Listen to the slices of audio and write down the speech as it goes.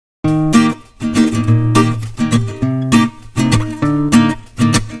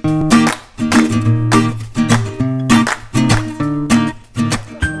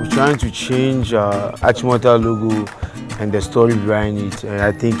trying to change Achimota logo and the story behind it. And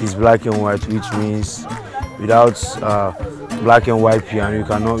I think it's black and white, which means without black and white piano,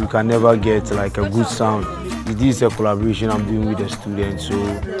 you can never get like a good sound. This is a collaboration I'm doing with the students, so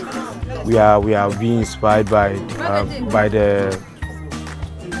we are being inspired by the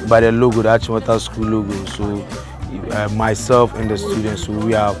logo, the Achimota School logo. So myself and the students, so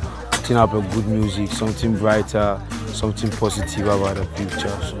we are putting up a good music, something brighter, something positive about the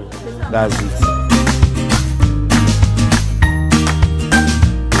future. So that's it.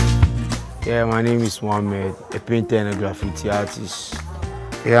 Yeah, my name is Mohammed, a painter and a graffiti artist.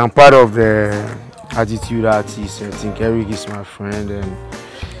 Yeah, I'm part of the Artitude Artists. I think Eric is my friend,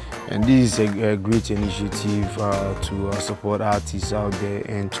 and this is a great initiative to support artists out there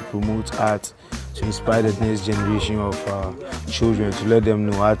and to promote art, to inspire the next generation of children, to let them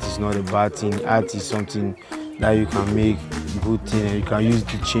know art is not a bad thing. Art is something that you can make good thing, and you can use it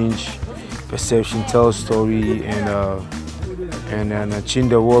to change perception, tell story, and change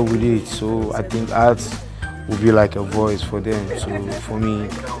the world with it. So I think art will be like a voice for them. So for me,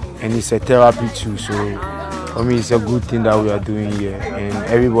 and it's a therapy too. So for me, it's a good thing that we are doing here, and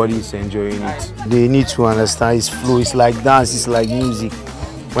everybody is enjoying it. They need to understand its flow. It's like dance. It's like music.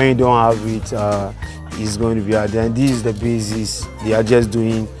 When you don't have it, it's going to be out there. And this is the basis. They are just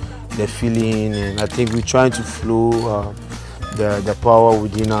doing the feeling, and I think we're trying to flow the power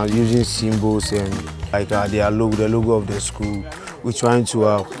within us using symbols and like the logo of the school. We're trying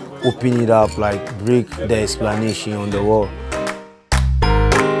to open it up, like break the explanation on the wall.